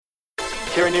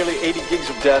Carry nearly 80 gigs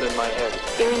of data in my head.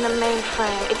 You're in the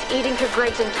mainframe. It's eating through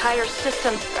Greg's entire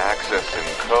system. Access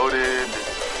encoded.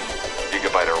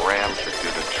 Gigabyte of RAM should do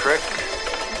the trick.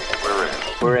 We're in.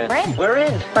 We're in. We're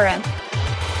in. We're in.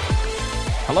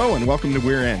 Hello and welcome to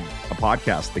We're In, a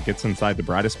podcast that gets inside the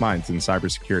brightest minds in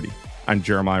cybersecurity. I'm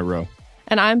Jeremiah Rowe.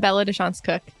 And I'm Bella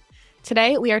Deschamps-Cook.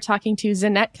 Today, we are talking to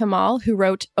Zinet Kemal, who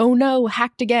wrote Oh No,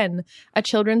 Hacked Again, a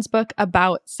children's book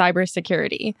about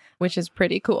cybersecurity, which is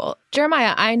pretty cool.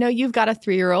 Jeremiah, I know you've got a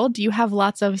 3-year-old. Do you have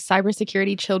lots of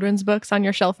cybersecurity children's books on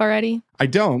your shelf already? I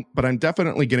don't, but I'm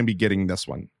definitely going to be getting this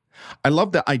one. I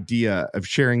love the idea of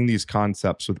sharing these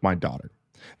concepts with my daughter.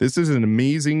 This is an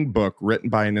amazing book written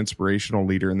by an inspirational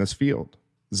leader in this field.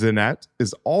 Zinet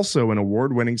is also an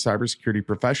award-winning cybersecurity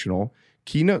professional,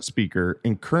 keynote speaker,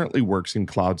 and currently works in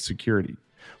cloud security.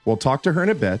 We'll talk to her in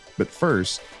a bit, but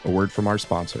first, a word from our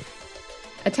sponsor.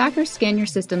 Attackers scan your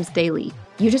systems daily.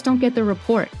 You just don't get the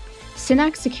report.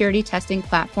 Zinet security testing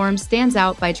platform stands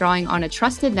out by drawing on a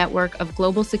trusted network of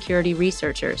global security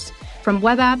researchers. From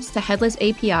web apps to headless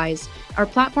APIs, our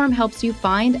platform helps you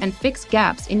find and fix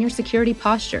gaps in your security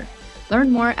posture.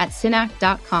 Learn more at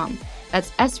synack.com.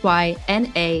 That's synack.com.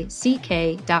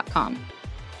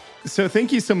 So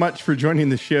thank you so much for joining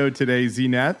the show today,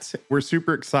 Zinet. We're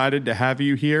super excited to have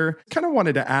you here. Kind of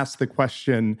wanted to ask the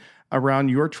question around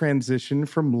your transition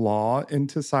from law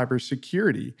into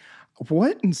cybersecurity.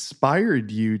 What inspired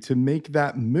you to make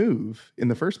that move in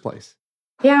the first place?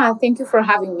 Yeah, thank you for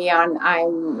having me on.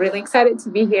 I'm really excited to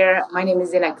be here. My name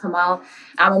is Zinet Kemal.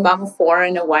 I'm a mom of 4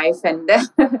 and a wife and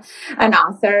an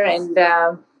author and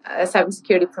a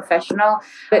cybersecurity professional.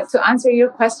 But to answer your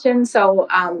question,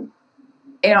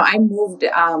 I moved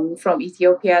from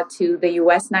Ethiopia to the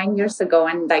U.S. 9 years ago.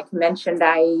 And like mentioned,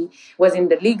 I was in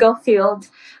the legal field,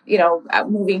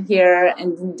 moving here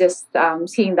and just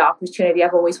seeing the opportunity.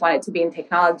 I've always wanted to be in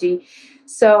technology.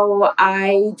 So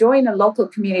I joined a local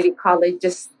community college.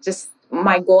 Just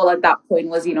my goal at that point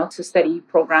was, to study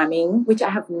programming, which I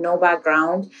have no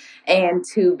background, and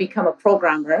to become a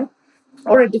programmer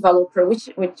or a developer, which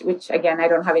again, I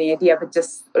don't have any idea, but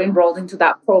just enrolled into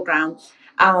that program.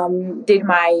 Did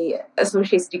my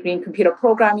associate's degree in computer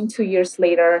programming 2 years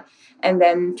later, and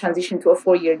then transitioned to a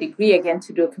 4-year degree again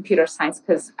to do computer science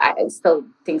because I still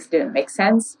things didn't make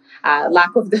sense.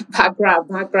 Lack of the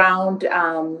background,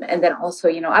 and then also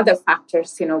other factors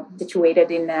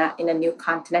situated in a new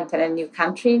continent and a new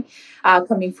country,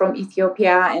 coming from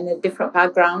Ethiopia and a different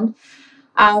background.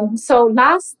 So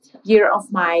last year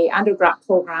of my undergrad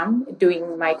program,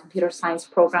 doing my computer science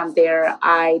program there,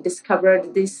 I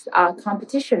discovered this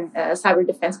competition, cyber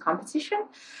defense competition.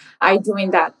 I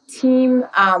joined that team.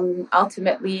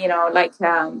 Ultimately,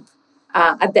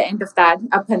 at the end of that,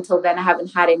 up until then, I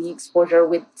haven't had any exposure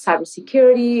with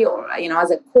cybersecurity or,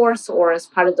 as a course or as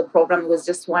part of the program. It was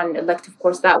just one elective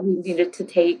course that we needed to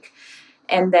take.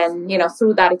 And then,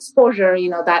 through that exposure,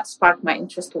 that sparked my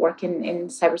interest to work in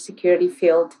cybersecurity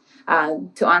field,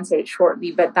 to answer it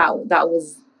shortly. But that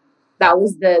was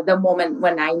the moment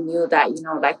when I knew that,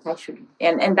 I should,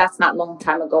 and that's not a long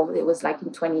time ago. It was like in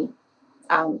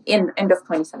end of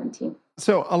 2017.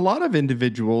 So a lot of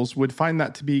individuals would find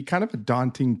that to be kind of a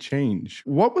daunting change.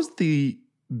 What was the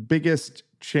biggest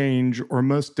change or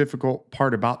most difficult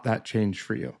part about that change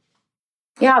for you?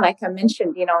 Yeah, like I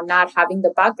mentioned, not having the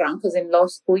background, because in law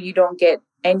school, you don't get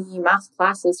any math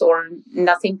classes or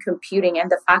nothing computing. And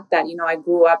the fact that, I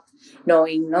grew up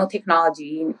knowing no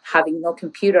technology, having no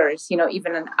computers,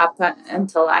 even up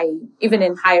until even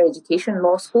in higher education,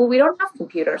 law school, we don't have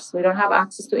computers. We don't have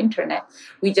access to internet.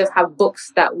 We just have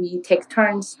books that we take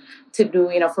turns to do,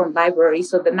 from library.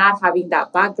 So the not having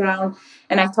that background.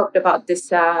 And I talked about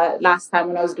this last time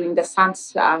when I was doing the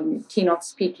SANS keynote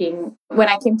speaking. When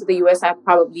I came to the US, I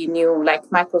probably knew like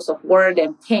Microsoft Word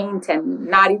and Paint and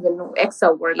not even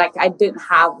Excel Word. Like I didn't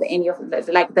have any of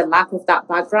the lack of that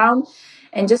background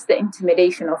and just the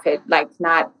intimidation of it, like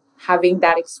not having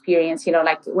that experience,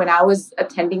 like when I was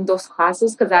attending those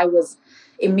classes, because I was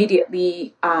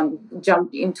immediately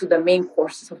jumped into the main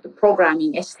courses of the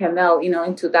programming, HTML,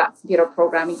 into that computer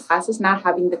programming classes, not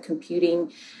having the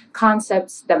computing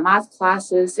concepts, the math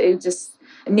classes. It just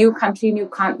new country, new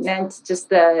continent, just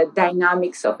the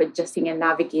dynamics of adjusting and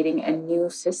navigating a new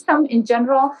system in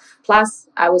general. Plus,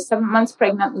 I was 7 months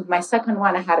pregnant with my second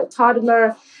one. I had a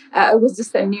toddler. It was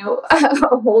just a new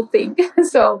whole thing.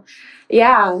 So,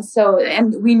 yeah. So,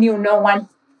 and we knew no one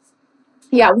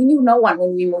Yeah, we knew no one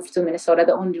when we moved to Minnesota.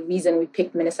 The only reason we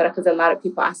picked Minnesota, because a lot of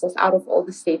people asked us, out of all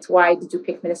the states, why did you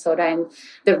pick Minnesota? And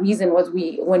the reason was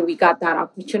when we got that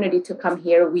opportunity to come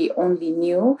here, we only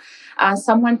knew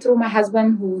someone through my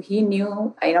husband who he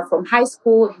knew, from high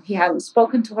school. He hadn't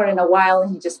spoken to her in a while.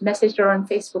 He just messaged her on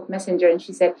Facebook Messenger, and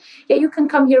she said, yeah, you can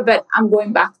come here, but I'm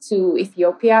going back to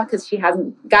Ethiopia because she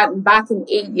hasn't gotten back in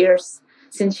 8 years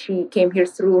since she came here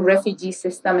through refugee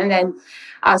system. And then,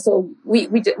 so we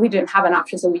didn't have an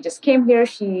option. So we just came here.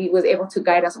 She was able to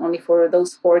guide us only for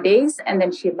those 4 days. And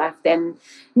then she left. And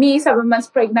me, 7 months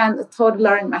pregnant, a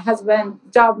toddler, and my husband,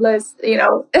 jobless,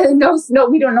 no snow.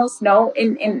 We don't know snow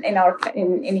in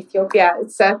Ethiopia.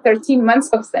 It's 13 months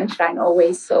of sunshine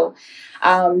always. So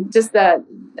just that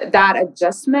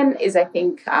adjustment is, I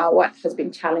think, what has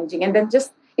been challenging. And then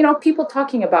just, people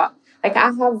talking about, like,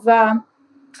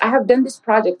 I have done this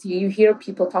project. You hear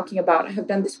people talking about, I have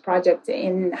done this project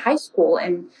in high school,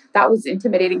 and that was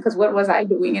intimidating because what was I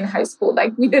doing in high school?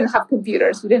 Like, we didn't have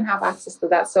computers. We didn't have access to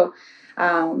that. So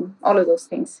all of those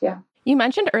things. Yeah. You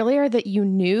mentioned earlier that you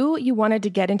knew you wanted to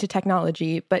get into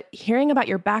technology, but hearing about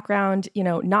your background,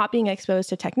 not being exposed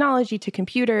to technology, to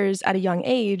computers at a young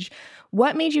age,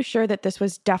 what made you sure that this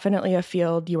was definitely a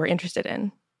field you were interested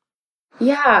in?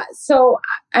 Yeah. So,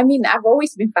 I've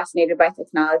always been fascinated by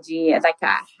technology. Like,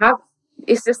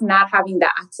 it's just not having the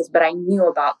access, but I knew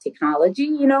about technology,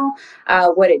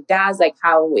 what it does, like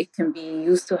how it can be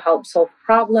used to help solve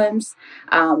problems.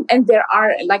 And there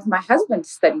are, like, my husband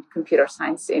studied computer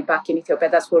science back in Ethiopia.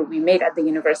 That's where we met at the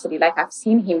university. Like, I've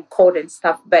seen him code and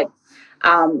stuff, but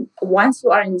once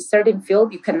you are in a certain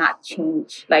field, you cannot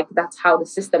change. Like, that's how the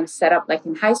system is set up. Like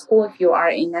in high school, if you are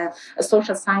in a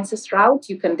social sciences route,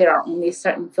 there are only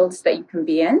certain fields that you can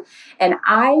be in. And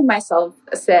I myself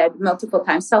said multiple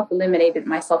times, self-eliminated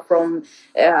myself from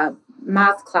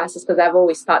math classes because I've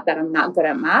always thought that I'm not good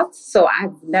at math. So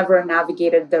I've never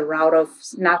navigated the route of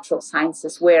natural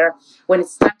sciences, where when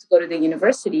it's time to go to the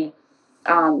university,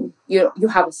 you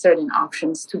have a certain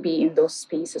options to be in those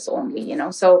spaces only,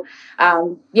 So,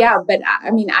 but I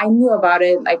knew about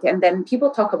it, like, and then people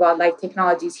talk about, like,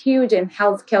 technology is huge and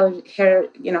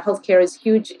healthcare is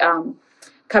huge,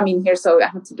 coming here. So I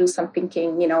had to do some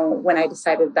thinking, when I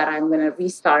decided that I'm going to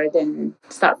restart and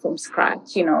start from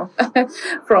scratch,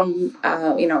 from,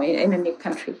 in a new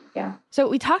country. Yeah. So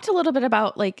we talked a little bit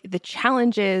about, like, the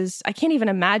challenges. I can't even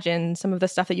imagine some of the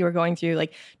stuff that you were going through,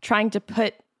 like trying to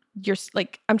put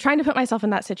I'm trying to put myself in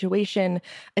that situation.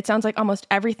 It sounds like almost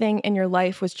everything in your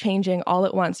life was changing all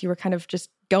at once. You were kind of just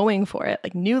going for it,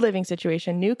 like new living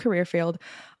situation, new career field,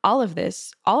 all of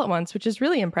this all at once, which is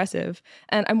really impressive.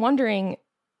 And I'm wondering,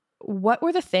 what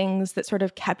were the things that sort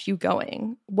of kept you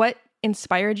going? What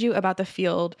inspired you about the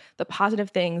field, the positive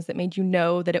things that made you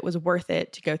know that it was worth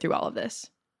it to go through all of this?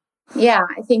 Yeah,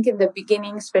 I think in the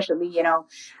beginning, especially,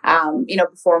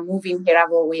 before moving here,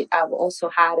 I've also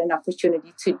had an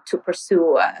opportunity to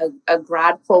pursue a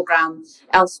grad program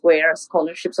elsewhere, a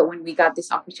scholarship. So when we got this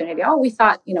opportunity, we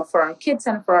thought, for our kids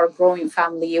and for our growing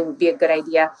family, it would be a good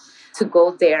idea to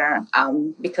go there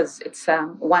because it's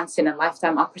a once in a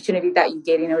lifetime opportunity that you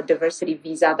get, a diversity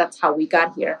visa. That's how we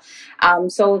got here.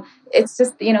 So it's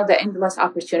just, the endless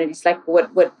opportunities. Like,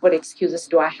 what excuses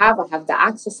do I have? I have the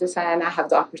accesses and I have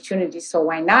the opportunities, so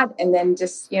why not? And then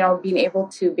just, being able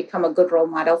to become a good role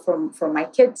model for my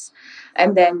kids.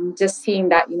 And then just seeing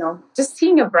that, just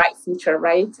seeing a bright future,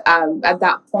 right? At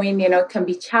that point, it can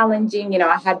be challenging.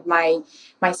 I had my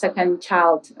second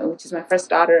child, which is my first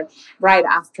daughter, right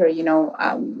after,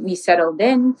 we settled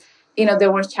in.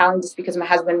 There were challenges because my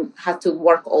husband had to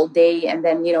work all day. And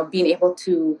then, being able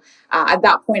to, at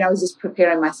that point, I was just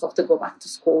preparing myself to go back to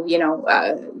school,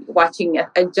 watching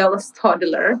a jealous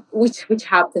toddler, which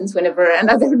happens whenever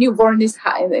another newborn is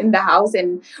in the house.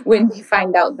 And when they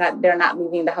find out that they're not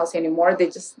leaving the house anymore, they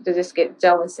just get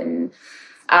jealous. And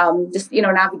just,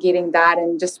 navigating that,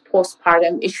 and just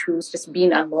postpartum issues, just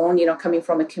being alone, coming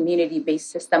from a community-based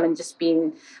system and just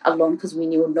being alone because we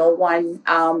knew no one.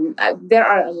 There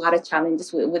are a lot of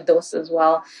challenges with those as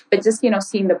well. But just,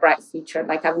 seeing the bright future,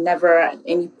 like, I've never at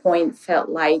any point felt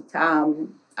like, I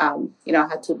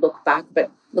had to look back,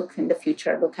 but look in the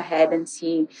future, look ahead and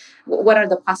see what are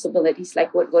the possibilities,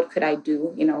 like what could I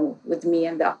do, with me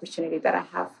and the opportunity that I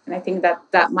have. And I think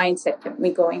that mindset kept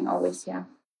me going always. Yeah.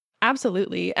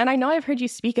 Absolutely. And I know I've heard you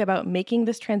speak about making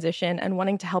this transition and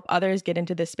wanting to help others get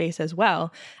into this space as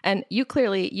well. And you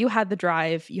had the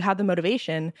drive, you had the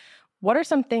motivation. What are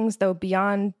some things, though,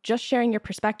 beyond just sharing your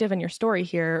perspective and your story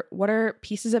here? What are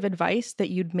pieces of advice that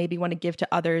you'd maybe want to give to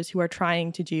others who are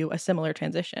trying to do a similar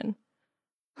transition?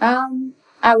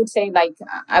 I would say like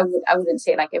I wouldn't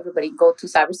say like everybody go to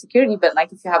cybersecurity, but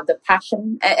like if you have the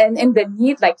passion and the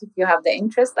need, like if you have the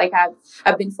interest, like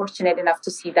I've been fortunate enough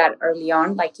to see that early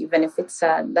on, like even if it's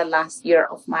the last year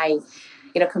of my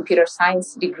computer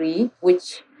science degree,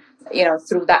 which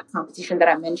through that competition that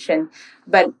I mentioned,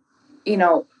 but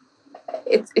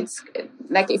it's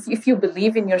like if you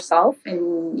believe in yourself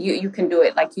and you can do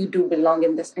it, like you do belong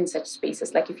in such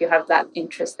spaces, like if you have that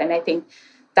interest. And I think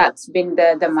that's been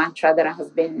the mantra that I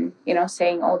have been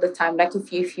saying all the time, like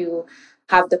if you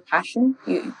have the passion,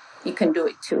 you can do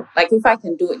it too. Like if I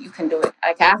can do it, you can do it.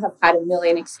 Like I have had a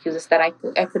million excuses that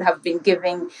I could have been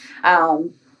giving,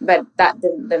 but that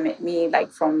didn't limit me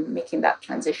like from making that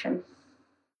transition.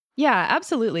 Yeah,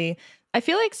 absolutely. I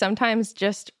feel like sometimes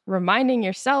just reminding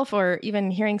yourself or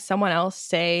even hearing someone else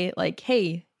say like,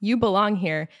 hey, you belong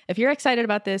here. If you're excited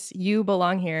about this, you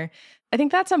belong here. I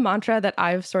think that's a mantra that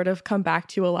I've sort of come back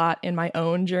to a lot in my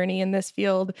own journey in this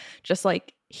field. Just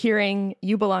like hearing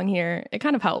you belong here, it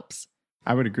kind of helps.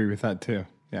 I would agree with that too.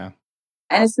 Yeah.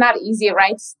 And it's not easy,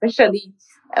 right? Especially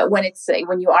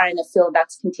when you are in a field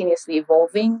that's continuously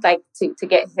evolving, like to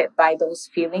get hit by those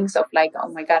feelings of like, oh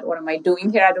my God, what am I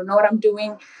doing here? I don't know what I'm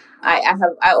doing. I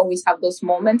always have those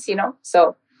moments,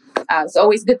 so it's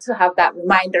always good to have that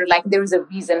reminder, like there's a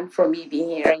reason for me being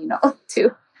here,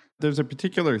 too. There's a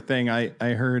particular thing I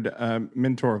heard a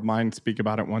mentor of mine speak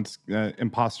about it once,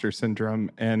 imposter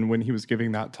syndrome. And when he was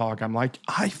giving that talk, I'm like,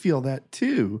 I feel that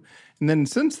too. And then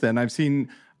since then, I've seen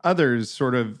others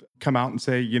sort of come out and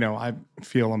say, I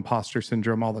feel imposter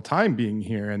syndrome all the time being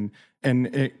here. And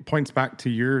it points back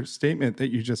to your statement that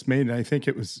you just made. And I think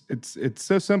it's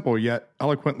so simple yet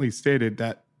eloquently stated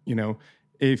that,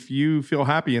 if you feel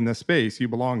happy in this space, you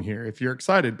belong here. If you're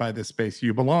excited by this space,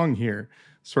 you belong here,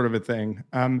 sort of a thing.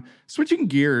 Switching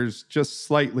gears just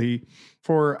slightly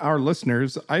for our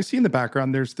listeners, I see in the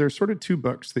background there's sort of two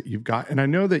books that you've got, and I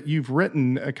know that you've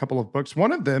written a couple of books.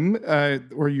 One of them,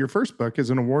 or your first book, is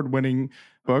an award-winning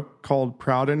book called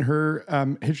 "Proud in Her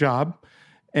Hijab."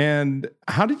 And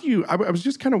how did you? I was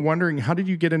just kind of wondering, how did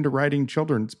you get into writing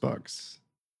children's books?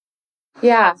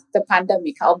 Yeah, the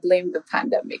pandemic. I'll blame the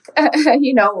pandemic. In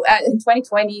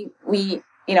 2020,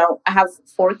 I have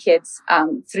 4 kids,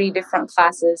 3 different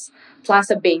classes, plus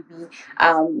a baby.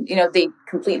 They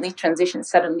completely transitioned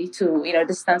suddenly to,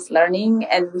 distance learning,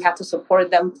 and we had to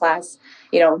support them, plus,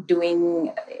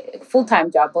 doing a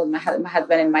full-time job with my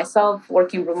husband and myself,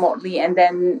 working remotely. And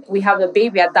then we have a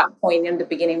baby at that point in the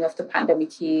beginning of the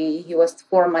pandemic. He was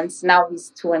 4 months. Now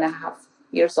he's 2.5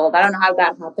 years old. I don't know how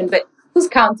that happened, but who's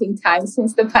counting time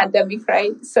since the pandemic,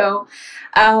 right? So,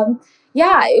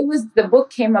 the book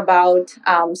came about.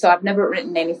 So I've never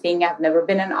written anything. I've never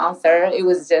been an author. It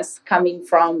was just coming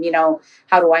from,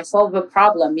 how do I solve a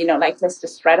problem? Like, let's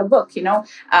just write a book,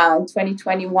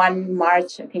 2021,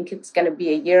 March, I think it's going to be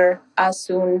a year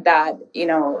soon that,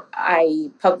 I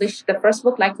published the first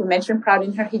book, like you mentioned, Proud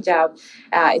in Her Hijab.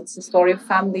 It's a story of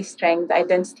family strength,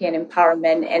 identity, and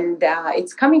empowerment. And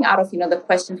it's coming out of, the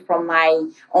questions from my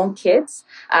own kids,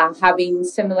 having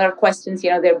similar questions.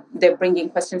 They're bringing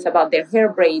questions about their hair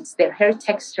braids, their hair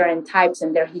texture and types,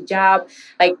 and their hijab.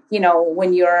 Like,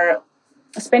 when you're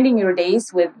spending your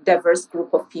days with diverse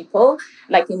group of people,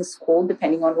 like in school,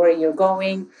 depending on where you're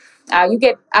going, you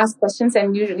get asked questions,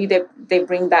 and usually they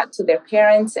bring that to their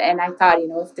parents. And I thought,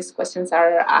 if these questions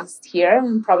are asked here,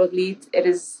 and probably it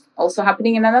is also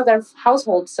happening in another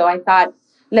household. So I thought,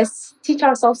 let's teach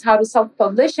ourselves how to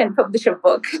self-publish and publish a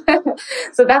book.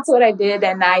 So that's what I did.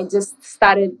 And I just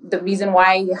started. The reason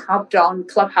why I hopped on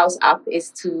Clubhouse app is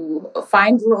to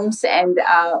find rooms and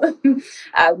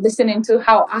listen into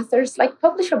how authors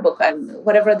publish a book and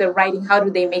whatever they're writing, how do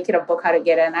they make it a book, how to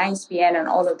get an ISBN and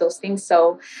all of those things.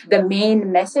 So the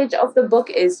main message of the book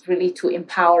is really to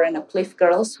empower and uplift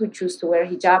girls who choose to wear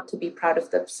hijab, to be proud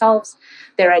of themselves,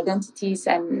 their identities,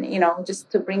 and, just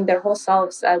to bring their whole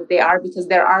selves as they are, because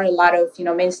there are a lot of,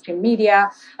 mainstream media,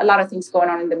 a lot of things going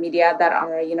on in the media that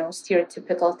are,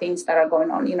 stereotypical things that are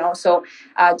going on, So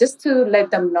just to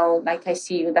let them know, like, I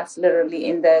see you, that's literally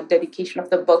in the dedication of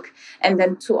the book. And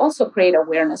then to also create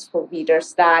awareness for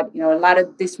readers that, a lot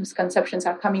of these misconceptions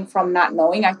are coming from not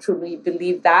knowing. I truly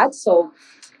believe that. So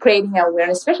creating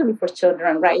awareness, especially for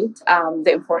children, right?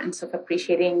 The importance of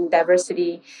appreciating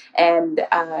diversity and,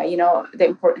 the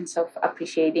importance of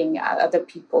appreciating other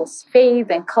people's faith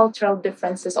and cultural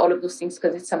differences, all of those things,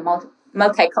 because it's a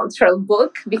multicultural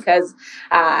book, because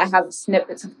I have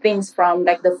snippets of things from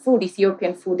the food,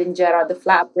 Ethiopian food, injera, the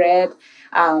flatbread.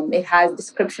 It has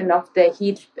description of the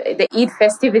Eid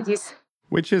festivities,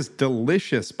 which is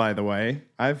delicious, by the way.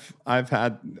 I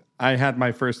had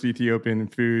my first Ethiopian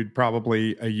food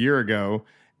probably a year ago,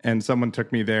 and someone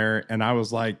took me there, and I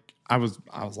was like, this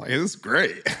is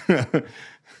great.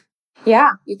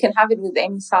 Yeah, you can have it with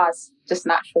any sauce, just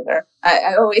not sugar.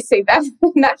 I always say that,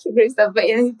 not sugar stuff, but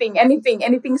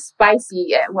anything spicy.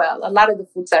 Yeah, well, a lot of the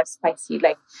foods are spicy,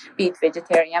 like be it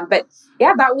vegetarian. But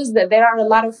yeah, there are a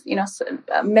lot of,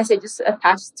 messages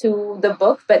attached to the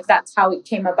book, but that's how it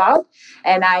came about.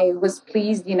 And I was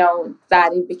pleased,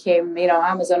 that it became,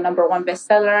 Amazon #1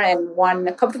 bestseller and won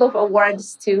a couple of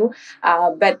awards too.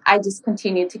 But I just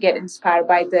continue to get inspired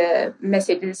by the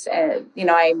messages,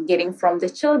 I'm getting from the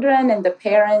children and the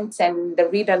parents and the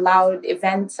read aloud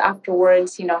events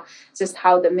afterwards, just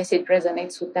how the message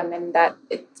resonates with them, and that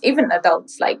even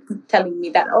adults like telling me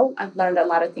that, oh, I've learned a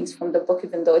lot of things from the book,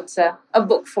 even though it's a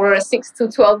book for a 6 to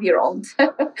 12-year-old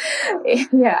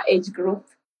age group.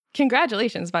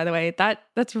 Congratulations, by the way.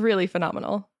 That's really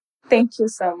phenomenal. Thank you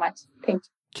so much. Thank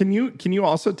you. Can you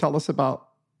also tell us about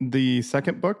the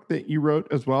second book that you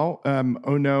wrote as well?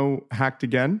 Oh No, Hacked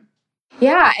Again?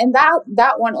 Yeah, and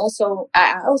that one also,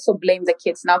 I also blame the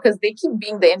kids now because they keep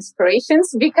being the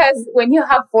inspirations, because when you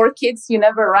have 4 kids, you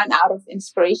never run out of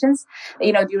inspirations.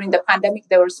 During the pandemic,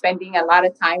 they were spending a lot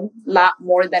of time, a lot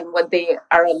more than what they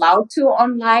are allowed to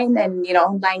online, and,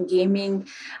 online gaming,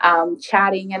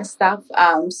 chatting and stuff.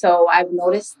 So I've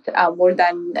noticed more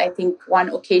than, I think, one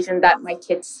occasion that my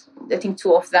kids, I think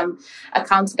 2 of them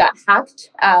accounts got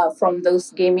hacked from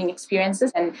those gaming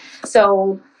experiences. And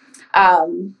so,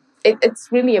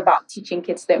 it's really about teaching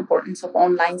kids the importance of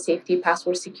online safety,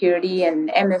 password security, and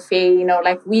MFA.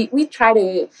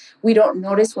 We don't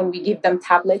notice when we give them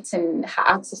tablets and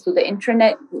access to the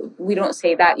internet. We don't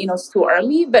say that, it's too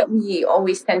early, but we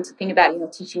always tend to think that,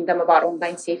 teaching them about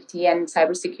online safety and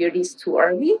cybersecurity is too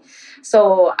early.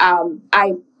 So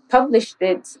I published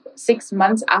it 6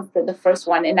 months after the first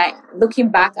one. And looking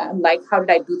back, I'm like, how did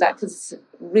I do that? Because it's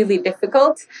really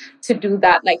difficult to do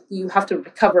that. Like, you have to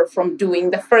recover from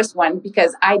doing the first one,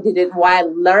 because I did it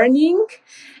while learning,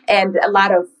 and a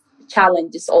lot of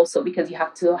challenges also, because you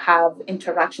have to have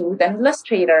interaction with an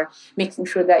illustrator, making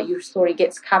sure that your story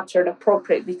gets captured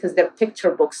appropriately, because they're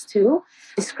picture books too,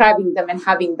 describing them and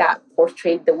having that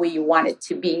portrayed the way you want it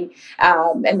to be.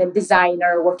 And then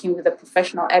designer, working with a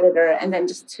professional editor, and then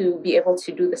just to be able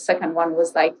to do the second one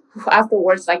was like,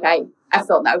 afterwards, like I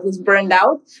felt I was burned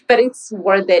out, but it's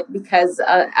worth it, because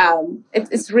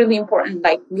it's really important.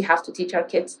 Like, we have to teach our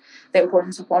kids the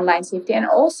importance of online safety, and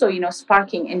also,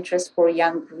 sparking interest for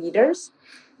young readers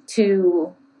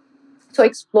to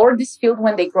explore this field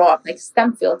when they grow up, like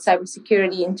STEM field,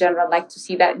 cybersecurity in general, like to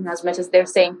see that in as much as they're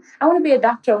saying, I want to be a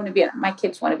doctor, my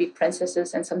kids want to be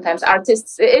princesses and sometimes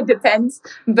artists, it depends.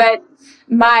 But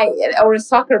or a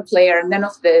soccer player, none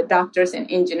of the doctors and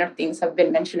engineer things have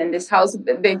been mentioned in this house.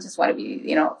 They just want to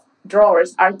be,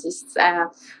 drawers, artists.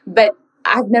 But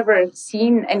I've never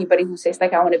seen anybody who says,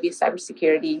 like, I want to be a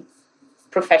cybersecurity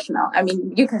professional. I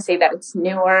mean, you can say that it's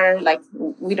newer, like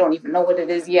we don't even know what it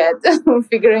is yet. We're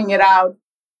figuring it out.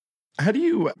 How do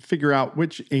you figure out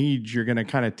which age you're going to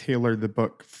kind of tailor the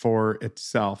book for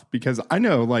itself? Because I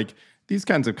know, like, these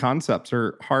kinds of concepts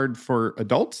are hard for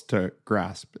adults to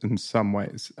grasp in some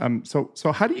ways.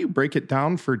 So how do you break it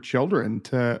down for children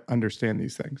to understand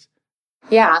these things?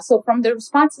 Yeah, so from the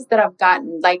responses that I've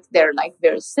gotten, like, they're like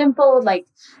very simple, like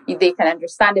they can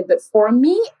understand it. But for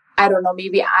me, I don't know,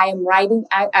 maybe I am writing.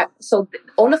 So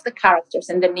all of the characters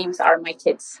and the names are my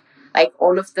kids. Like,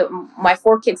 all of my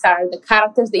 4 kids are the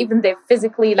characters. Even they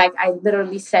physically, like, I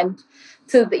literally sent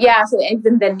so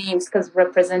even the names, because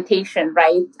representation,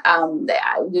 right?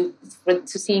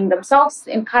 To seeing themselves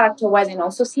in character-wise, and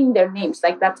also seeing their names,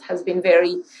 like, that has been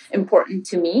very important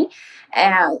to me.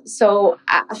 So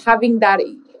having that,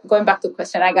 going back to the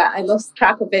question, I lost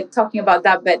track of it talking about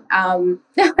that, but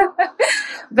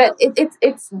but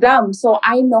it's them. So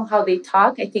I know how they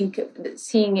talk. I think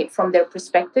seeing it from their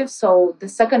perspective. So the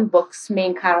second book's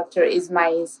main character is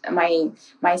my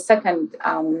second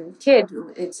kid.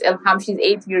 It's Ilham. She's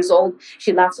 8 years old.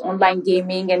 She loves online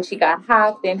gaming, and she got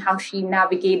hacked, and how she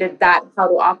navigated that, how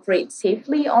to operate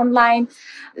safely online.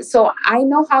 So I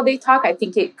know how they talk. I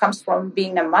think it comes from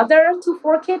being a mother to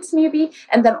 4 kids, maybe,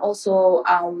 and then also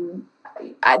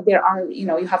there are,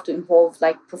 you have to involve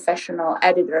like professional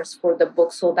editors for the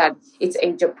book so that it's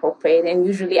age appropriate. And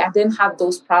usually I didn't have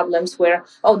those problems where,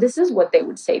 oh, this is what they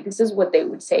would say,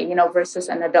 versus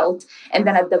an adult. And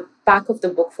then at the back of the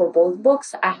book for both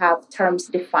books, I have terms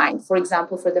defined. For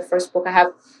example, for the first book, I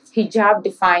have hijab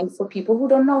defined for people who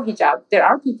don't know hijab. There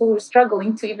are people who are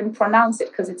struggling to even pronounce it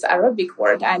because it's Arabic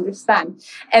word, I understand.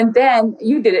 And then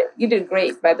you did it. You did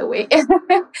great, by the way.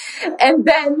 Okay. and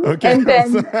then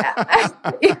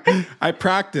I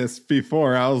practiced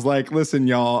before. I was like, listen,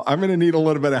 y'all, I'm going to need a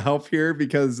little bit of help here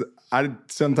because I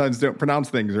sometimes don't pronounce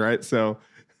things right. So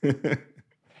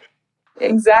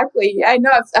exactly. I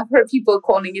know I've heard people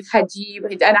calling it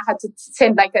hajib, and I had to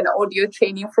send like an audio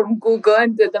training from Google,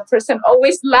 and the person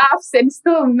always laughs and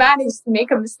still managed to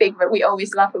make a mistake, but we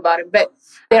always laugh about it. But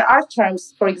there are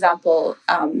terms, for example,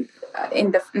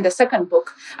 in the second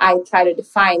book, I try to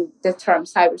define the term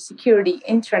cybersecurity,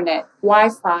 internet,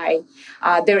 Wi-Fi.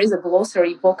 There is a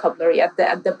glossary vocabulary at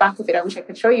the back of it. I wish I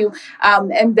could show you.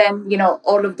 And then,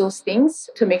 all of those things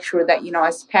to make sure that,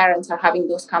 as parents are having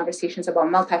those conversations about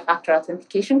multi-factor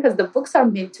authentication, because the books are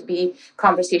meant to be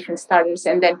conversation starters.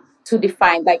 And then to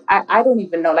define, like, I don't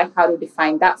even know, like, how to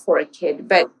define that for a kid.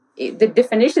 But the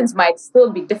definitions might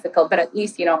still be difficult, but at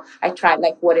least, I tried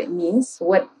like what it means,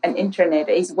 what an internet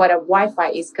is, what a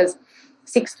Wi-Fi is, because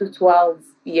 6 to 12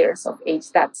 years of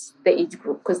age, that's the age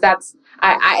group. Because that's,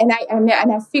 I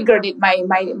figured it,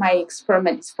 my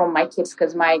experiment is from my kids,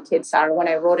 because my kids are, when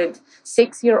I wrote it,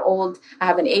 6-year-old, I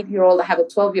have an 8-year-old, I have a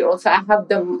 12-year-old. So I have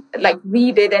them like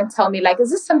read it and tell me like, is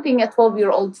this something a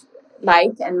 12-year-old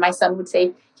like? And my son would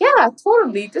say, yeah,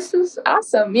 totally, this is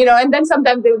awesome, and then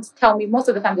sometimes they would tell me, most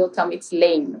of the time they'll tell me it's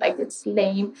lame, like it's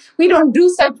lame, we don't do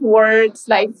such words,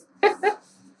 like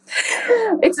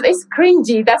it's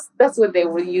cringy, that's what they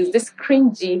will use, this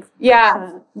cringy,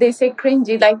 yeah, they say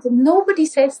cringy, like nobody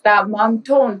says that, mom,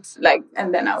 don't, like,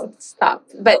 and then I would stop.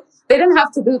 But they don't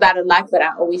have to do that a lot, but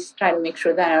I always try to make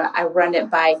sure that I run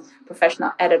it by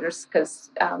professional editors,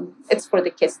 because it's for the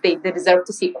kids, they deserve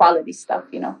to see quality stuff,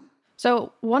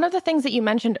 So one of the things that you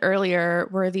mentioned earlier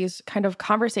were these kind of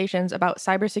conversations about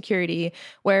cybersecurity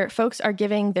where folks are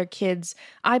giving their kids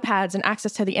iPads and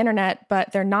access to the internet,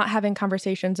 but they're not having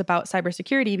conversations about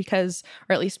cybersecurity because,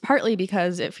 or at least partly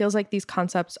because, it feels like these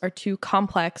concepts are too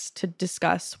complex to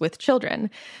discuss with children.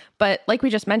 But like we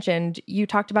just mentioned, you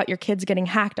talked about your kids getting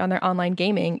hacked on their online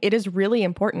gaming. It is really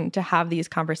important to have these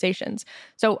conversations.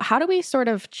 So how do we sort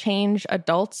of change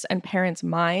adults and parents'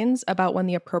 minds about when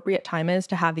the appropriate time is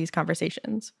to have these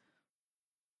conversations?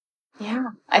 Yeah,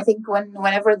 I think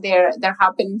whenever they're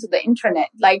happening to the internet,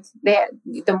 like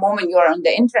the moment you are on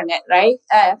the internet, right?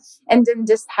 And then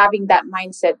just having that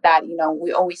mindset that,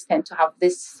 we always tend to have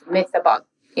this myth about,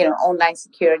 online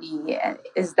security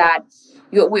is that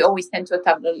we always tend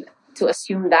to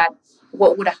assume that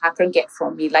what would a hacker get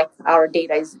from me? Like our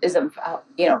data isn't,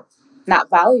 not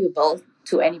valuable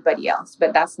to anybody else,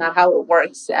 but that's not how it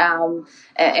works.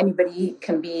 Anybody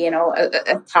can be,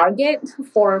 a target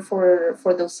for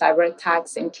those cyber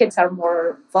attacks, and kids are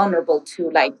more vulnerable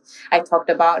to, like I talked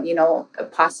about, a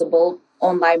possible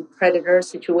online predator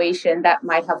situation that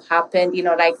might have happened,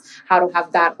 like how to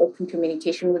have that open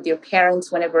communication with your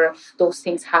parents whenever those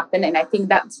things happen. And I think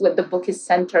that's what the book is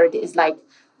centered, is like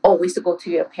always to go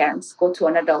to your parents, go to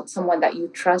an adult, someone that you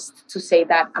trust, to say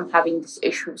that I'm having these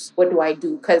issues. What do I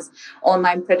do? Because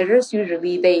online predators,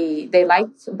 usually they like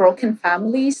broken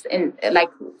families, and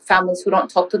like families who don't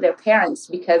talk to their parents,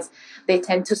 because they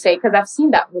tend to say, because I've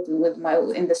seen that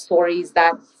in the stories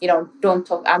that, don't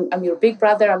talk, I'm your big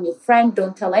brother, I'm your friend,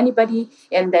 don't tell anybody.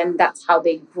 And then that's how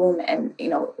they groom and,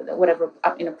 whatever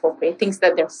inappropriate things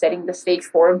that they're setting the stage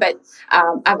for. But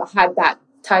I've had that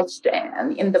touched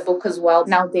in the book as well.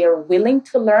 Now they're willing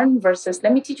to learn versus,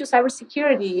 let me teach you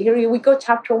cybersecurity. Here we go,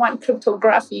 chapter 1,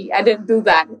 cryptography. I didn't do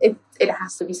that. It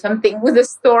has to be something with a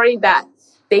story that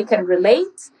they can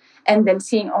relate, and then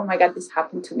seeing, oh my God, this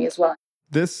happened to me as well.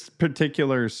 This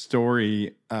particular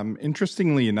story,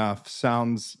 interestingly enough,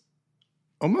 sounds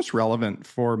almost relevant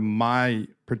for my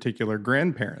particular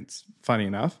grandparents, funny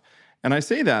enough. And I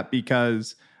say that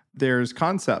because there's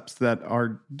concepts that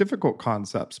are difficult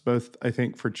concepts, both, I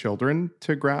think, for children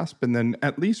to grasp, and then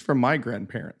at least for my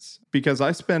grandparents, because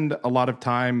I spend a lot of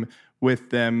time with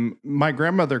them. My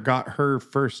grandmother got her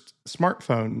first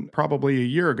smartphone probably a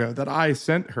year ago that I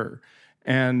sent her.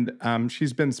 And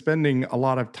she's been spending a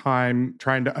lot of time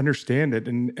trying to understand it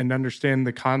and understand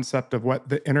the concept of what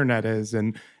the internet is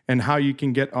and how you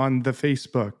can get on the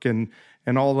Facebook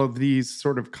and all of these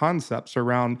sort of concepts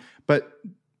around. But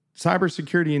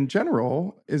cybersecurity in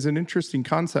general is an interesting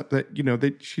concept that,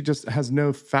 that she just has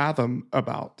no fathom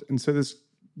about. And so this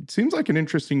seems like an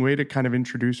interesting way to kind of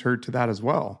introduce her to that as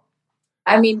well.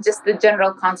 I mean, just the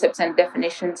general concepts and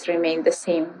definitions remain the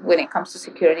same when it comes to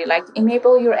security. Like,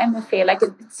 enable your MFA. Like,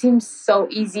 it seems so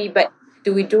easy, but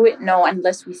Do we do it? No,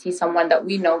 unless we see someone that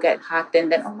we know get hacked,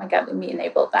 and then, oh my God, let me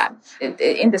enable that.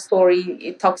 In the story,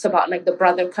 it talks about like the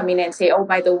brother coming in and say, oh,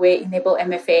 by the way, enable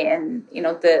MFA. And,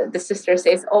 the sister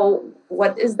says, oh,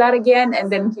 what is that again?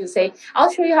 And then he'll say,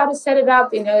 I'll show you how to set it up.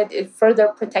 It further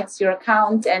protects your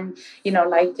account. And,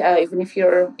 even if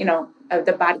you're,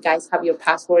 the bad guys have your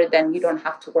password, then you don't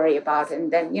have to worry about it.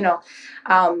 And then,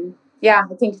 I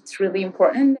think it's really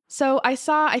important. So I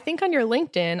think on your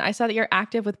LinkedIn, I saw that you're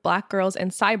active with Black Girls in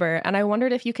Cyber. And I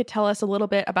wondered if you could tell us a little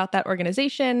bit about that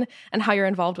organization and how you're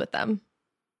involved with them.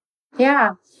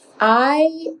 Yeah,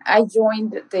 I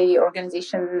joined the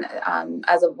organization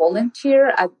as a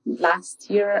volunteer last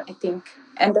year, I think,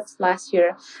 end of last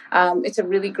year. It's a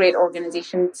really great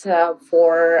organization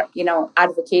for,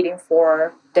 advocating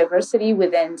for diversity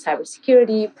within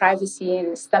cybersecurity, privacy,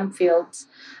 and STEM fields.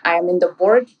 I am in the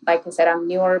board. Like I said, I'm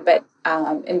newer, but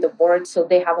in the board. So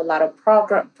they have a lot of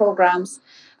programs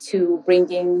to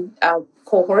bring in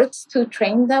cohorts to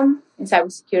train them in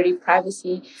cybersecurity,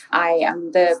 privacy. I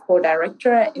am the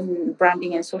co-director in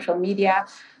branding and social media.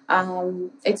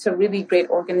 It's a really great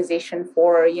organization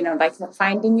for,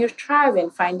 finding your tribe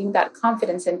and finding that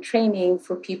confidence and training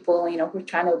for people, who are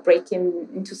trying to break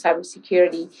into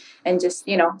cybersecurity. And just,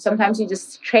 sometimes you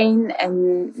just train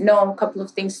and know a couple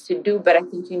of things to do, but I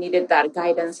think you needed that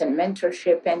guidance and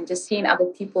mentorship and just seeing other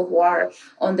people who are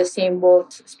on the same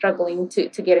boat struggling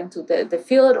to get into the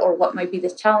field, or what might be the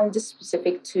challenges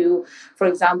specific to, for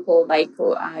example,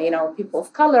 people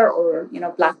of color or,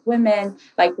 Black women,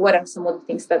 like what are some of the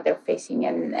things that they're facing,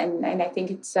 and I think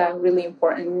it's really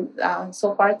important.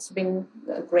 So far, it's been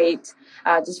great,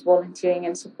 just volunteering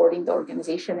and supporting the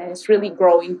organization, and it's really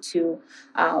growing to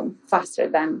faster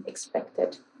than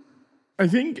expected. I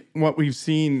think what we've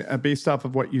seen, based off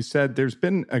of what you said, there's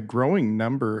been a growing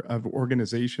number of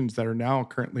organizations that are now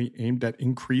currently aimed at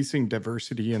increasing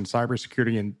diversity in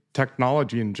cybersecurity and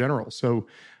technology in general. So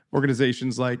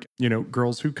organizations like,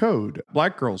 Girls Who Code,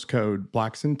 Black Girls Code,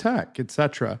 Blacks in Tech,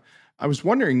 etc. I was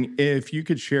wondering if you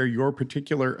could share your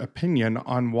particular opinion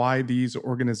on why these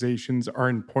organizations are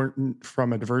important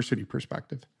from a diversity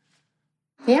perspective.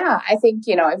 Yeah, I think,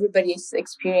 everybody's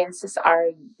experiences are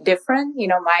different.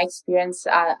 My experience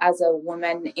as a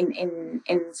woman in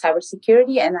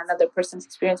cybersecurity and another person's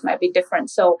experience might be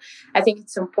different. So I think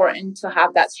it's important to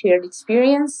have that shared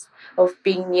experience of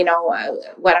being,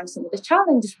 what are some of the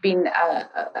challenges being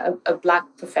a Black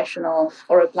professional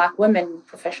or a Black woman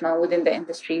professional within the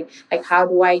industry. Like, how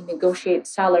do I negotiate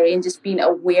salary, and just being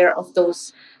aware of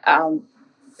those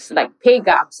like pay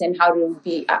gaps, and how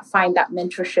to find that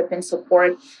mentorship and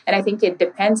support. And I think it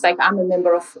depends. Like, I'm a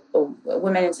member of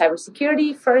Women in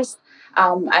Cybersecurity first.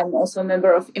 I'm also a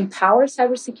member of Empower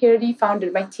Cybersecurity,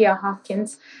 founded by Tia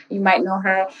Hopkins. You might know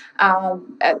her.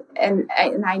 And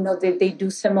I know that they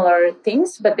do similar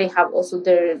things, but they have also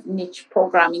their niche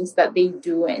programmings that they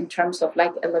do in terms of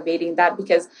like elevating that.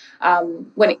 Because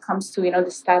when it comes to,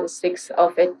 the statistics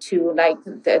of it too, like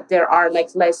there are like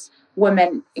less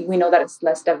women. We know that it's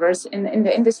less diverse in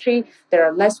the industry. There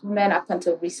are less women. Up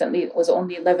until recently, it was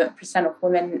only 11% of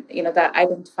women, that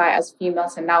identify as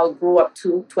females, and now it grew up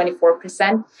to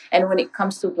 24%. And when it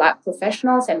comes to Black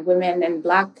professionals and women and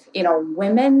Black,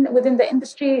 women within the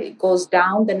industry, it goes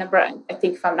down. The number, I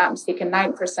think, if I'm not mistaken,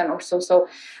 9% or so. So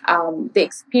the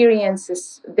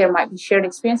experiences, there might be shared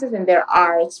experiences, and there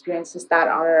are experiences that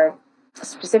are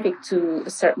specific to a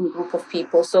certain group of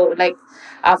people. So like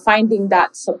finding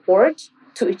that support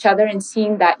to each other and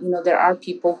seeing that, there are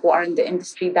people who are in the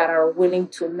industry that are willing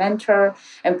to mentor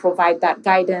and provide that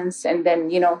guidance. And then,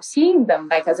 seeing them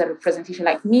like as a representation,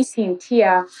 like me seeing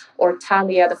Tia or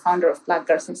Talia, the founder of Black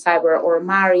Girls in Cyber, or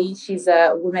Mari, she's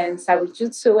a woman in cyber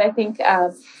jutsu, I think,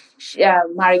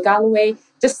 Mari Galloway,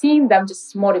 just seeing them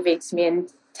just motivates me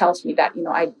and tells me that,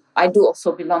 I do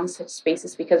also belong in such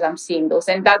spaces because I'm seeing those.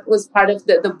 And that was part of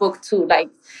the book too. Like,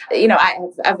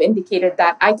 I've indicated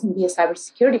that I can be a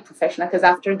cybersecurity professional because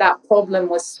after that problem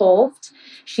was solved,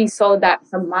 she saw that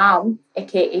her mom,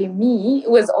 aka me,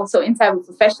 was also in cyber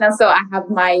professional. So I have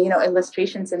my,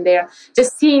 illustrations in there,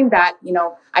 just seeing that,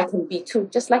 I can be too,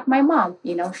 just like my mom.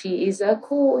 She is a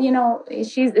cool,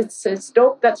 it's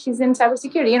dope that she's in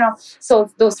cybersecurity,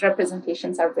 So those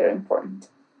representations are very important.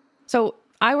 So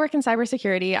I work in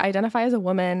cybersecurity, I identify as a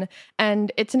woman,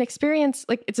 and it's an experience,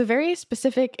 like it's a very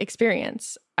specific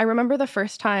experience. I remember the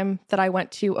first time that I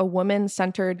went to a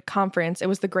woman-centered conference. It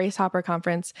was the Grace Hopper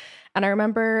conference. And I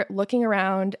remember looking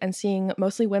around and seeing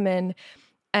mostly women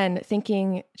and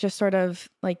thinking just sort of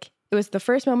like, it was the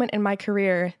first moment in my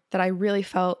career that I really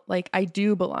felt like I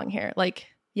do belong here. Like,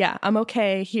 yeah, I'm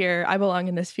okay here. I belong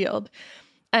in this field.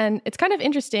 And it's kind of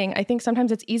interesting. I think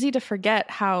sometimes it's easy to forget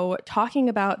how talking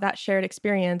about that shared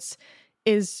experience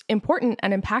is important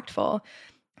and impactful.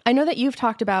 I know that you've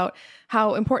talked about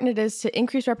how important it is to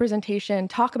increase representation,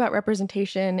 talk about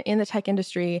representation in the tech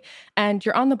industry, and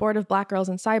you're on the board of Black Girls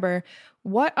in Cyber.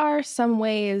 What are some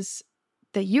ways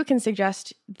that you can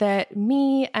suggest that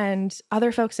me and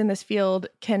other folks in this field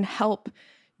can help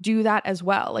do that as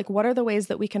well? Like, what are the ways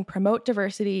that we can promote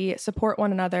diversity, support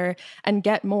one another, and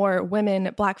get more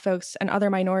women, Black folks, and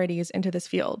other minorities into this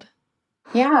field?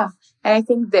 Yeah, and I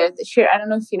think the share, I don't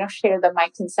know if you know, Share the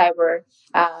Mic in Cyber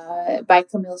by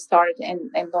Camille Start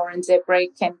and Lauren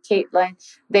Zibrick and Caitlin,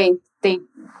 they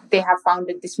have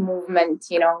founded this movement,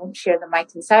 Share the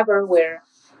Mic in Cyber, where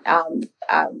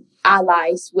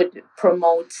allies would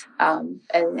promote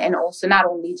and also not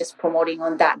only just promoting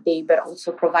on that day, but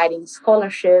also providing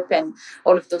scholarship and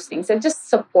all of those things, and just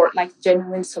support, like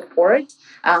genuine support,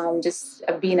 just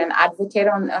being an advocate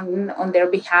on their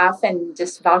behalf and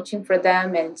just vouching for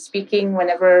them and speaking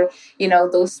whenever,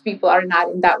 those people are not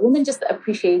in that room, and just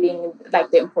appreciating like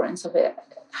the importance of it,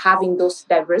 having those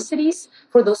diversities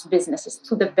for those businesses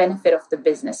to the benefit of the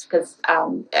business. Because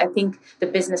I think the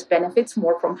business benefits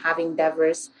more from having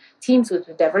diverse teams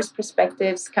with diverse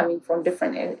perspectives coming from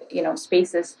different,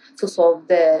 spaces to solve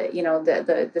the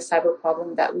cyber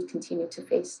problem that we continue to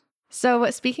face. So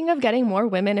speaking of getting more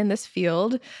women in this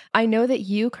field, I know that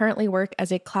you currently work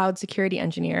as a cloud security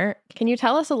engineer. Can you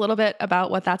tell us a little bit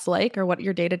about what that's like, or what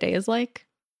your day-to-day is like?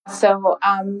 So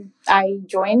I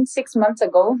joined 6 months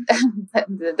ago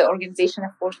the organization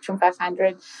of Fortune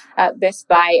 500 Best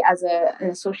Buy as an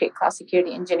associate cloud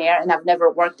security engineer, and I've never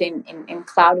worked in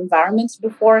cloud environments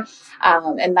before.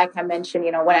 And like I mentioned,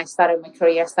 when I started my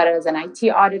career, I started as an IT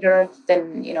auditor,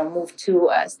 then moved to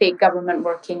state government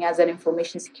working as an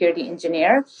information security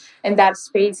engineer in that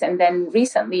space, and then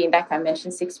recently, like I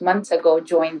mentioned, 6 months ago,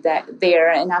 joined there,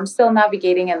 and I'm still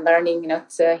navigating and learning.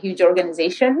 It's a huge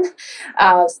organization.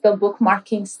 Still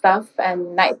bookmarking stuff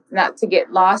and not to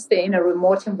get lost in a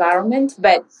remote environment.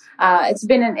 But it's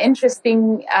been an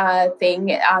interesting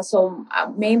thing. So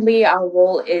mainly our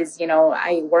role is,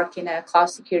 I work in a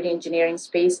cloud security engineering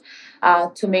space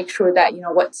to make sure that,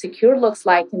 what secure looks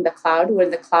like in the cloud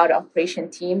with the cloud operation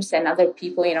teams and other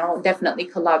people, definitely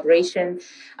collaboration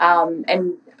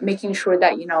and making sure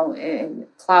that, in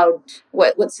cloud,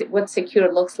 what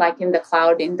secure looks like in the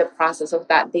cloud in the process of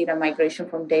that data migration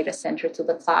from data center to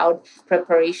the cloud,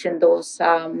 preparation, those,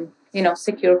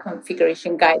 secure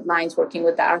configuration guidelines, working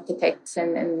with the architects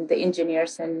and the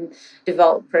engineers and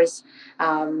developers,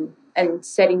 and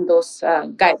setting those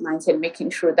guidelines and making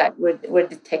sure that we're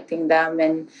detecting them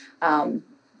and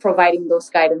providing those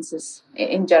guidances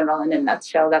in general. In a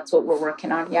nutshell, that's what we're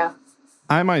working on. Yeah.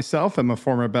 I myself am a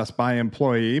former Best Buy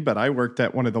employee, but I worked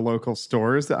at one of the local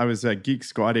stores. I was a Geek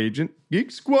Squad agent.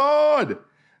 Geek Squad!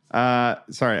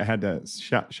 Sorry, I had to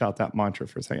shout that mantra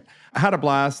for a second. I had a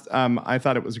blast. I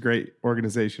thought it was a great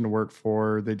organization to work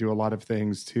for. They do a lot of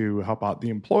things to help out the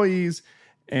employees,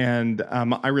 and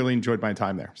I really enjoyed my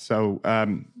time there. So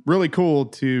really cool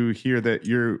to hear that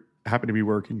you happen to be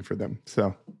working for them.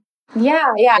 So.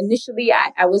 Yeah. Initially,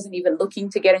 I wasn't even looking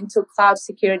to get into cloud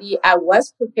security. I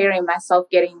was preparing myself,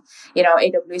 getting,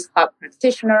 AWS Cloud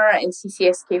Practitioner and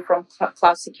CCSK from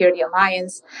Cloud Security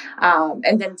Alliance.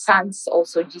 And then SANS,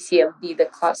 also GCLD, the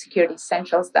Cloud Security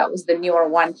Essentials. That was the newer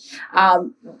one.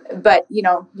 But,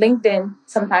 LinkedIn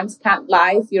sometimes can't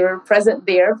lie. If you're present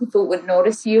there, people would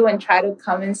notice you and try to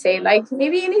come and say, like,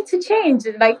 maybe you need to change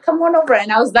and like, come on over.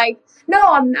 And I was like, no,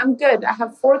 I'm good. I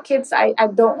have 4 kids. I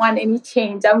don't want any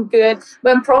change. I'm good.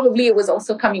 But probably it was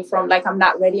also coming from like, I'm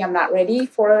not ready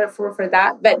for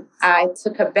that. But I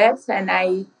took a bet, and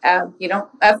I,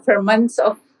 after months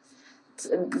of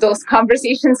those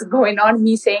conversations going on,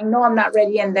 me saying, no, I'm not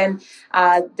ready. And then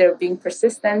they're being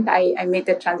persistent. I made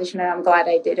the transition, and I'm glad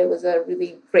I did. It was a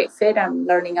really great fit. I'm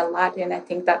learning a lot. And I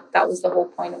think that was the whole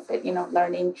point of it,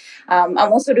 learning. I'm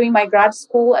also doing my grad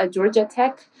school at Georgia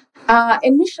Tech.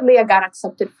 Initially, I got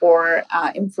accepted for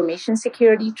information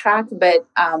security track, but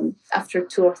after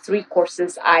 2 or 3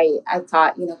 courses, I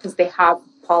thought, because they have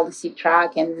policy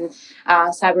track and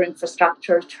cyber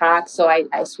infrastructure track, so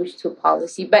I switched to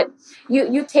policy. But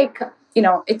you take,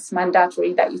 it's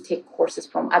mandatory that you take courses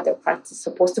from other parts. It's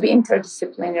supposed to be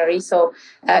interdisciplinary, so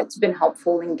it's been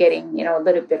helpful in getting, a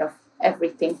little bit of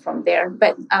everything from there.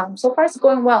 But so far, it's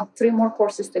going well. 3 more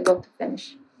courses to go to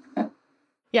finish.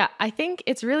 Yeah, I think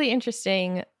it's really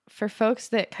interesting for folks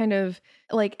that kind of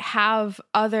like have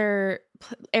other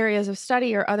areas of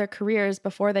study or other careers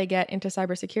before they get into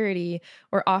cybersecurity,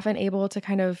 we're often able to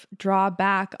kind of draw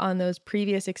back on those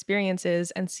previous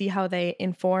experiences and see how they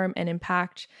inform and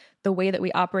impact the way that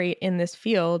we operate in this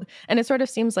field. And it sort of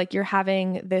seems like you're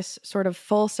having this sort of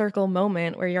full circle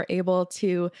moment where you're able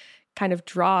to kind of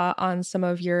draw on some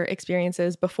of your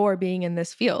experiences before being in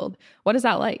this field. What is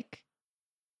that like?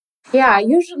 Yeah,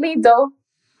 usually though,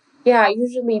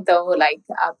 like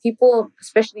people,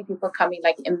 especially people coming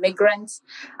like immigrants,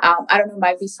 I don't know,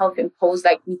 might be self-imposed.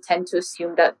 Like we tend to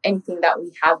assume that anything that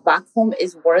we have back home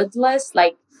is worthless.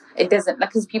 Like it doesn't,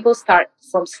 like, because people start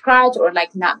from scratch or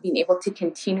like not being able to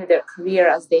continue their career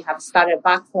as they have started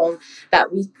back home. That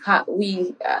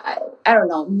I don't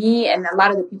know, me and a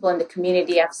lot of the people in the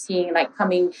community I've seen like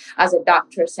coming as a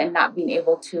doctors and not being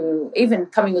able to, even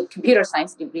coming with computer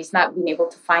science degrees, not being able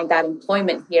to find that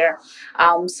employment here.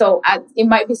 It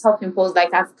might be self-imposed.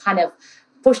 Like I've kind of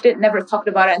pushed it, never talked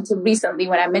about it until recently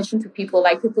when I mentioned to people,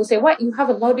 like people say, what, you have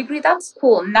a law degree? That's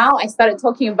cool. Now I started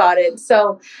talking about it.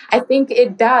 So I think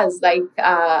it does like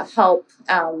help.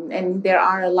 And there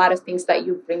are a lot of things that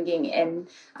you're bringing in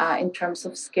terms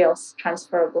of skills,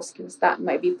 transferable skills that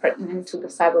might be pertinent to the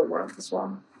cyber world as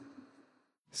well.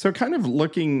 So kind of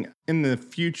looking in the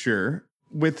future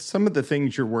with some of the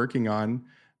things you're working on,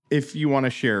 if you want to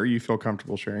share, you feel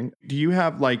comfortable sharing, do you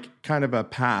have like kind of a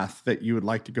path that you would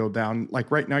like to go down?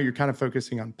 Like right now, you're kind of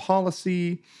focusing on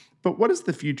policy, but what does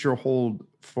the future hold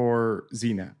for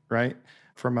Zinet, right?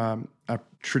 From a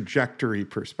trajectory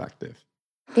perspective?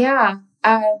 Yeah,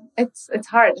 it's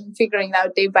hard. I'm figuring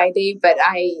out day by day, but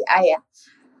I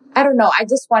don't know. I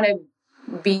just want to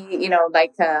be,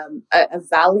 like a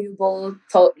valuable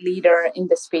thought leader in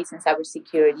the space in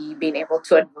cybersecurity, being able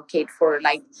to advocate for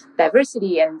like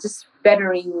diversity and just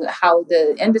bettering how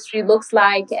the industry looks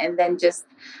like, and then just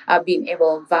being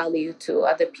able to value to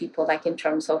other people, like in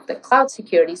terms of the cloud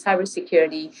security,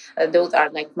 cybersecurity. Those are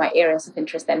like my areas of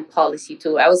interest, and policy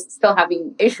too. I was still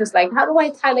having issues like, how do I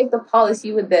tie like the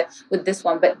policy with this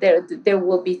one? But there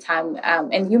will be time.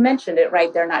 And you mentioned it,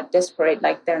 right? They're not disparate,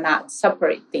 like they're not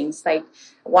separate things. Like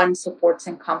one supports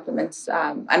and complements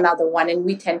another one. And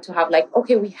we tend to have like,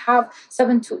 okay, we have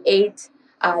 7 to 8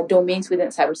 domains within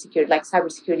cybersecurity. Like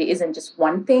cybersecurity isn't just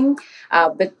one thing,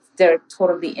 but they're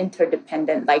totally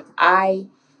interdependent. Like I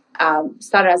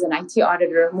started as an IT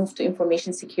auditor, moved to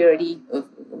information security,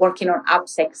 working on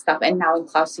AppSec stuff, and now in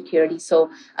cloud security. So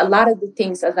a lot of the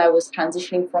things as I was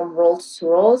transitioning from roles to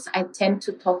roles, I tend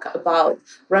to talk about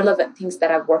relevant things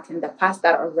that I've worked in the past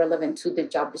that are relevant to the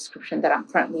job description that I'm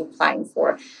currently applying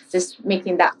for. Just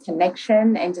making that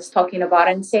connection and just talking about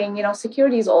it and saying,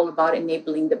 security is all about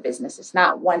enabling the business. It's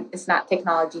not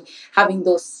technology. Having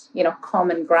those,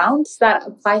 common grounds that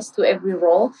applies to every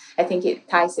role, I think it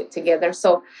ties it together.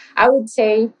 So I would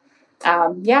say,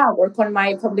 work on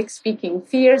my public speaking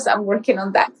fears. I'm working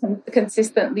on that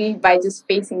consistently by just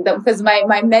facing them. Because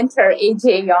my mentor,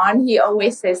 AJ Yon, he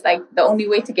always says, like, the only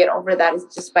way to get over that is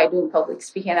just by doing public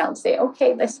speaking. And I would say,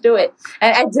 okay, let's do it.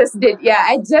 And I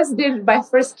just did my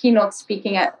first keynote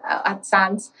speaking at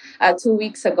SANS 2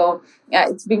 weeks ago.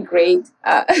 It's been great.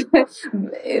 Thank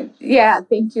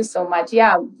you so much.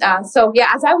 As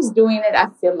I was doing it, I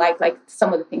feel like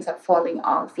some of the things are falling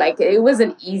off. Like it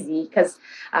wasn't easy because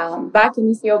back in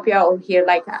Ethiopia or here,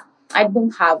 like I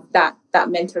didn't have that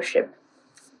mentorship.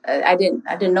 I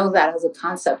didn't know that as a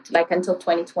concept. Like until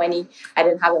 2020, I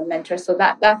didn't have a mentor. So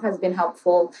that has been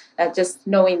helpful. Just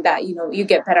knowing that, you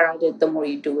get better at it the more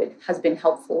you do it has been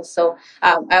helpful. So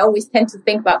I always tend to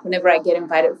think back whenever I get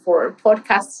invited for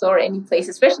podcasts or any place,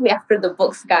 especially after the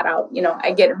books got out,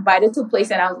 I get invited to a place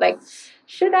and I was like,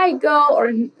 should I go or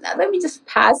let me just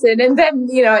pass it? And then,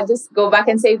 I just go back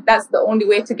and say, that's the only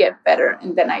way to get better.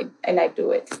 And then I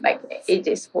do it. Like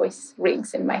AJ's voice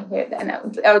rings in my head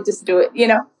and I would just do it,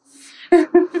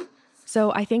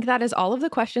 So I think that is all of the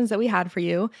questions that we had for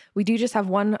you. We do just have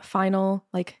one final,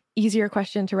 easier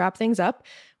question to wrap things up,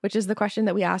 which is the question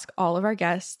that we ask all of our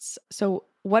guests. So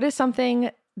what is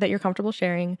something that you're comfortable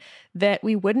sharing that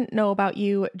we wouldn't know about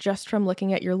you just from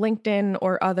looking at your LinkedIn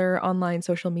or other online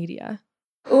social media?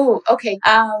 Oh, okay.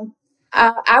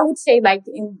 I would say by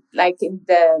the end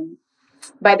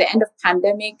of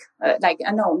pandemic,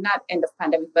 not end of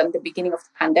pandemic, but in the beginning of the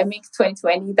pandemic,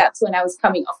 2020, that's when I was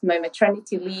coming off my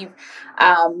maternity leave.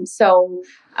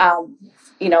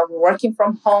 Working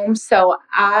from home. So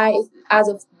as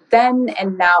of then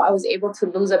and now, I was able to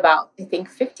lose about, I think,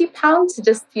 50 pounds,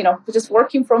 just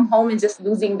working from home and just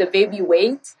losing the baby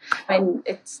weight. And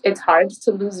it's hard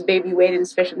to lose baby weight, and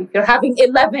especially if you're having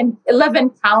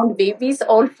 11-pound babies.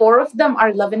 All 4 of them are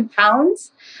 11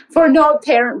 pounds for no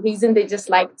apparent reason. They just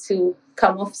like to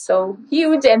come off so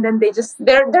huge, and then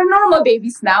they're normal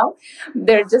babies now.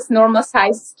 They're just normal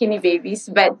size skinny babies.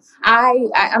 But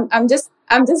I'm just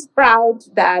proud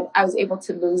that I was able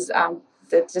to lose the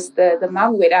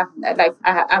amount of weight.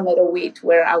 I'm at a weight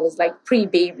where I was like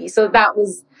pre-baby. So that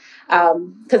was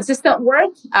consistent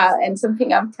work and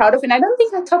something I'm proud of. And I don't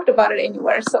think I talked about it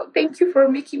anywhere. So thank you for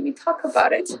making me talk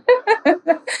about it.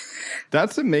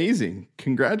 That's amazing.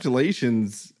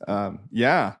 Congratulations.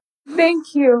 Yeah.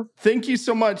 Thank you. Thank you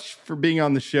so much for being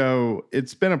on the show.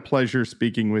 It's been a pleasure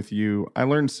speaking with you. I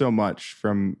learned so much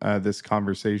from this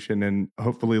conversation, and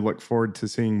hopefully look forward to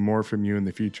seeing more from you in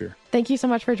the future. Thank you so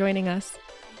much for joining us.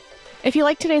 If you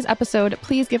liked today's episode,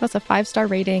 please give us a 5-star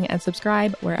rating and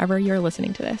subscribe wherever you're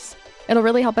listening to this. It'll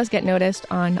really help us get noticed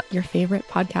on your favorite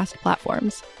podcast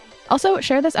platforms. Also,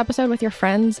 share this episode with your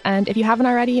friends, and if you haven't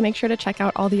already, make sure to check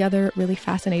out all the other really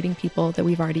fascinating people that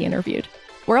we've already interviewed.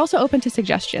 We're also open to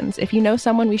suggestions. If you know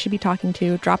someone we should be talking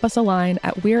to, drop us a line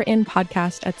at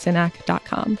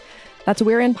we'reinpodcast@synack.com. That's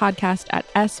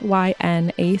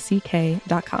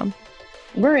we'reinpodcast@synack.com.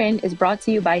 We're In is brought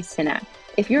to you by Synack.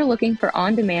 If you're looking for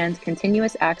on-demand,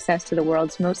 continuous access to the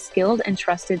world's most skilled and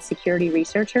trusted security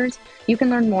researchers, you can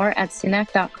learn more at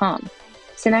synack.com.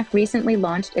 Synack recently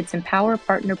launched its Empower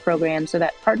Partner program so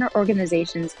that partner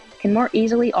organizations can more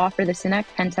easily offer the Synack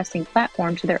pen testing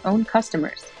platform to their own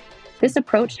customers. This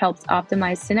approach helps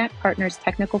optimize Synack partners'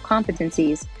 technical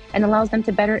competencies and allows them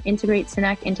to better integrate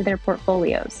Synack into their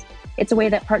portfolios. It's a way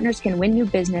that partners can win new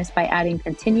business by adding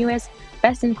continuous,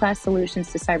 best-in-class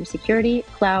solutions to cybersecurity,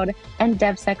 cloud, and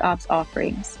DevSecOps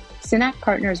offerings. Synack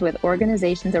partners with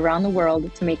organizations around the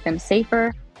world to make them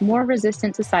safer, more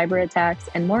resistant to cyber attacks,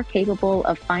 and more capable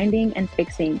of finding and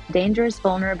fixing dangerous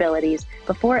vulnerabilities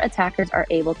before attackers are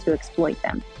able to exploit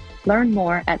them. Learn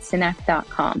more at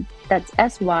synack.com. That's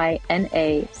synack.com.